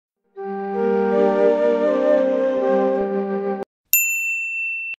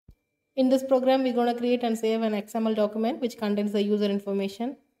In this program, we're going to create and save an XML document which contains the user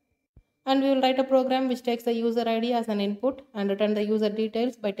information. And we will write a program which takes the user ID as an input and return the user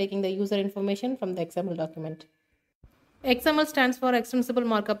details by taking the user information from the XML document. XML stands for Extensible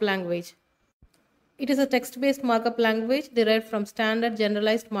Markup Language. It is a text-based markup language derived from standard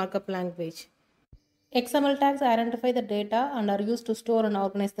generalized markup language. XML tags identify the data and are used to store and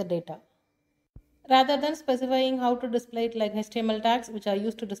organize the data, rather than specifying how to display it like HTML tags which are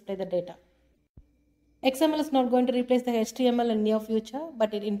used to display the data. XML is not going to replace the HTML in near future,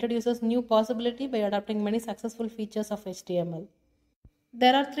 but it introduces new possibility by adopting many successful features of HTML.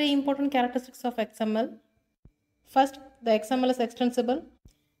 There are three important characteristics of XML. First, the XML is extensible.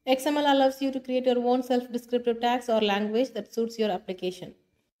 XML allows you to create your own self-descriptive tags or language that suits your application.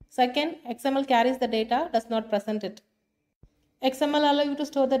 Second, XML carries the data, does not present it. XML allows you to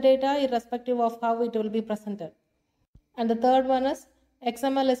store the data irrespective of how it will be presented. And the third one is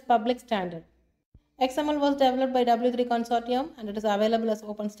XML is public standard. XML was developed by W3 Consortium and it is available as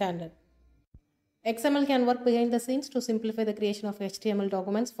open standard. XML can work behind the scenes to simplify the creation of HTML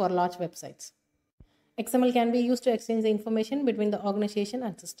documents for large websites. XML can be used to exchange the information between the organization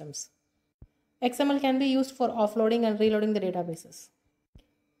and systems. XML can be used for offloading and reloading the databases.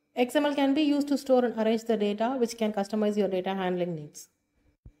 XML can be used to store and arrange the data, which can customize your data handling needs.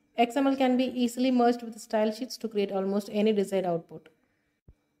 XML can be easily merged with style sheets to create almost any desired output.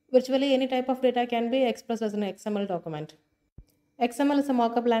 Virtually any type of data can be expressed as an XML document. XML is a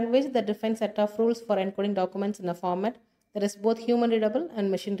markup language that defines a set of rules for encoding documents in a format that is both human readable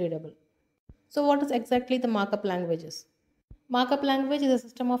and machine readable. So what is exactly the markup languages? Markup language is a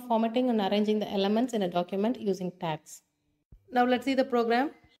system of formatting and arranging the elements in a document using tags. Now let's see the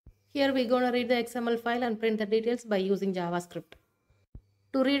program. Here we're going to read the XML file and print the details by using JavaScript.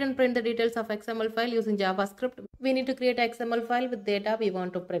 To read and print the details of XML file using JavaScript, we need to create an XML file with data we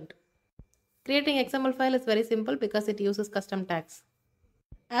want to print. Creating XML file is very simple because it uses custom tags.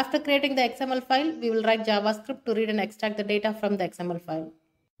 After creating the XML file, we will write JavaScript to read and extract the data from the XML file.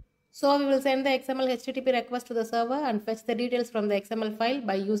 So we will send the XML HTTP request to the server and fetch the details from the XML file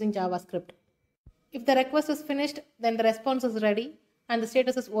by using JavaScript. If the request is finished, then the response is ready and the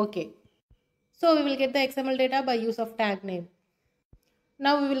status is OK. So we will get the XML data by use of tag name.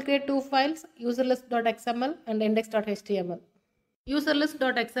 Now we will create two files, userlist.xml and index.html.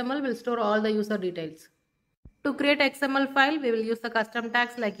 Userlist.xml will store all the user details. To create XML file, we will use the custom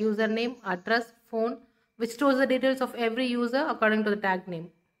tags like username, address, phone, which stores the details of every user according to the tag name.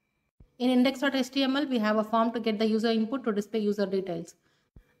 In index.html, we have a form to get the user input to display user details,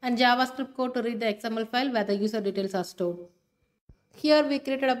 and JavaScript code to read the XML file where the user details are stored. Here we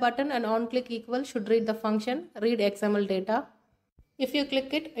created a button and onClick equal should read the function read XML data. If you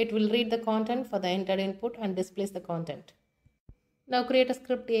click it, it will read the content for the entered input and displays the content. Now create a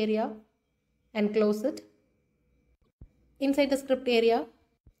script area and close it. Inside the script area,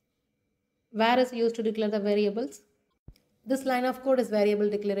 var is used to declare the variables. This line of code is variable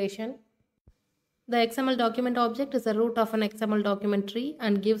declaration. The XML document object is the root of an XML document tree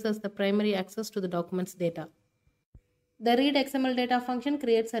and gives us the primary access to the document's data. The read XML data function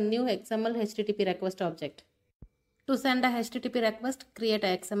creates a new XML HTTP request object. To send a HTTP request, create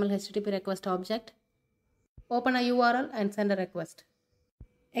a XML HTTP request object. Open a URL and send a request.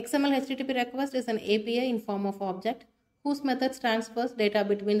 XML HTTP request is an API in form of object whose method transfers data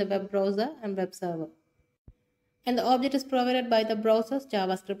between the web browser and web server. And the object is provided by the browser's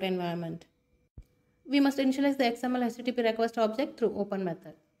JavaScript environment. We must initialize the XML HTTP request object through open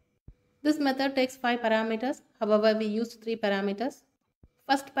method. This method takes 5 parameters, however we used 3 parameters.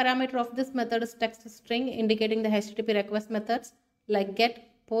 First parameter of this method is text string indicating the HTTP request methods like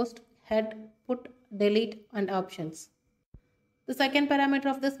get, post, head, put, delete and options. The second parameter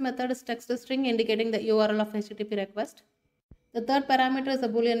of this method is text string indicating the URL of HTTP request. The third parameter is a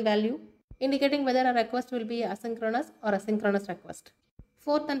boolean value indicating whether a request will be asynchronous or asynchronous request.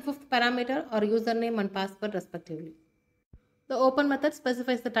 Fourth and fifth parameter are username and password respectively. The open method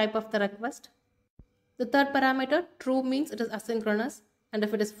specifies the type of the request. The third parameter, true, means it is asynchronous, and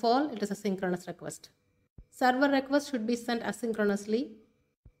if it is false, it is a synchronous request. Server request should be sent asynchronously,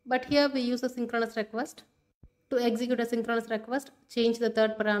 but here we use a synchronous request. To execute a synchronous request, change the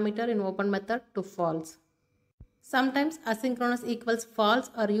third parameter in open method to false. Sometimes asynchronous equals false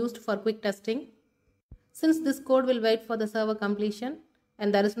are used for quick testing. Since this code will wait for the server completion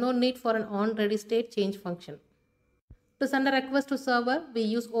and there is no need for an on-ready state change function. To send a request to server, we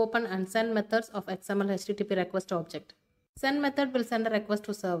use open and send methods of XML HTTP request object. Send method will send a request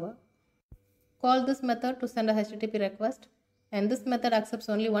to server. Call this method to send a HTTP request, and this method accepts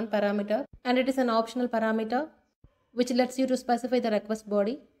only one parameter and it is an optional parameter which lets you to specify the request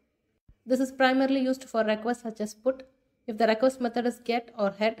body. This is primarily used for requests such as put. If the request method is get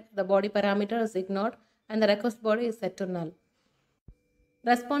or head, the body parameter is ignored and the request body is set to null.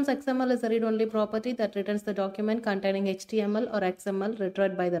 Response XML is a read-only property that returns the document containing HTML or XML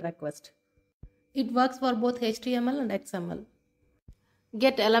retrieved by the request. It works for both HTML and XML.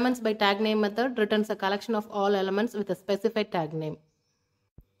 GetElements by tagName method returns a collection of all elements with a specified tag name.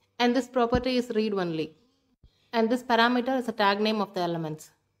 And this property is read-only. And this parameter is a tag name of the elements.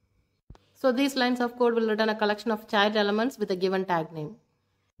 So these lines of code will return a collection of child elements with a given tag name.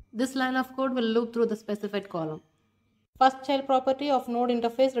 This line of code will loop through the specified column. First child property of node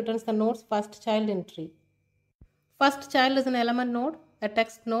interface returns the node's first child entry. First child is an element node, a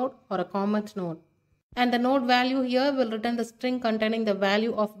text node, or a comment node. And the node value here will return the string containing the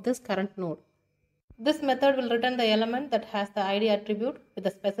value of this current node. This method will return the element that has the ID attribute with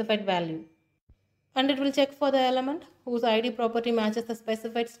the specified value. And it will check for the element whose ID property matches the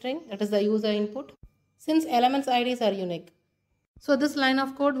specified string, that is the user input, since elements' IDs are unique. So this line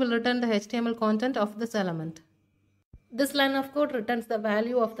of code will return the HTML content of this element. This line of code returns the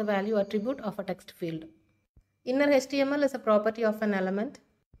value of the value attribute of a text field. Inner HTML is a property of an element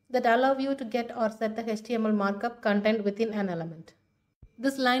that allows you to get or set the HTML markup contained within an element.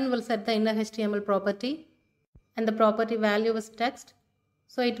 This line will set the inner HTML property and the property value is text,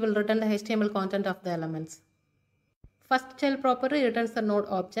 so it will return the HTML content of the elements. First child property returns the node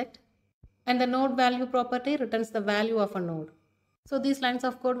object and the node value property returns the value of a node. So these lines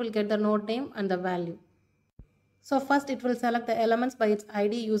of code will get the node name and the value. So first it will select the elements by its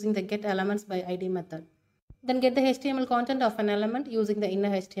ID using the getElementsById method. Then get the HTML content of an element using the inner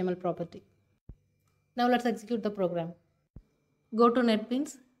HTML property. Now let's execute the program. Go to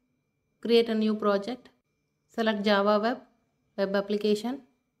NetBeans, create a new project, select Java Web, Web Application,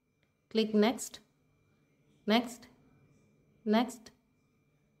 click Next, Next, Next,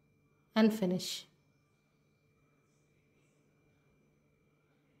 and finish.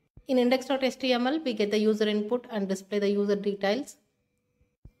 In index.html, we get the user input and display the user details.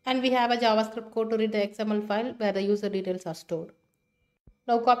 And we have a JavaScript code to read the XML file where the user details are stored.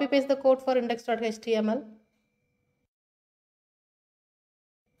 Now copy paste the code for index.html.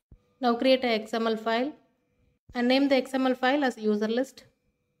 Now create a XML file and name the XML file as user list.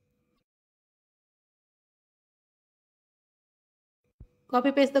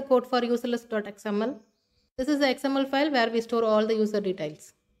 Copy paste the code for userlist.xml. This is the XML file where we store all the user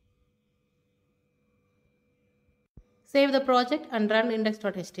details. Save the project and run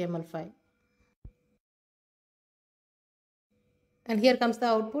index.html file. And here comes the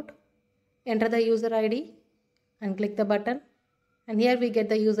output. Enter the user ID and click the button. And here we get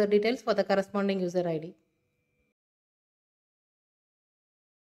the user details for the corresponding user ID.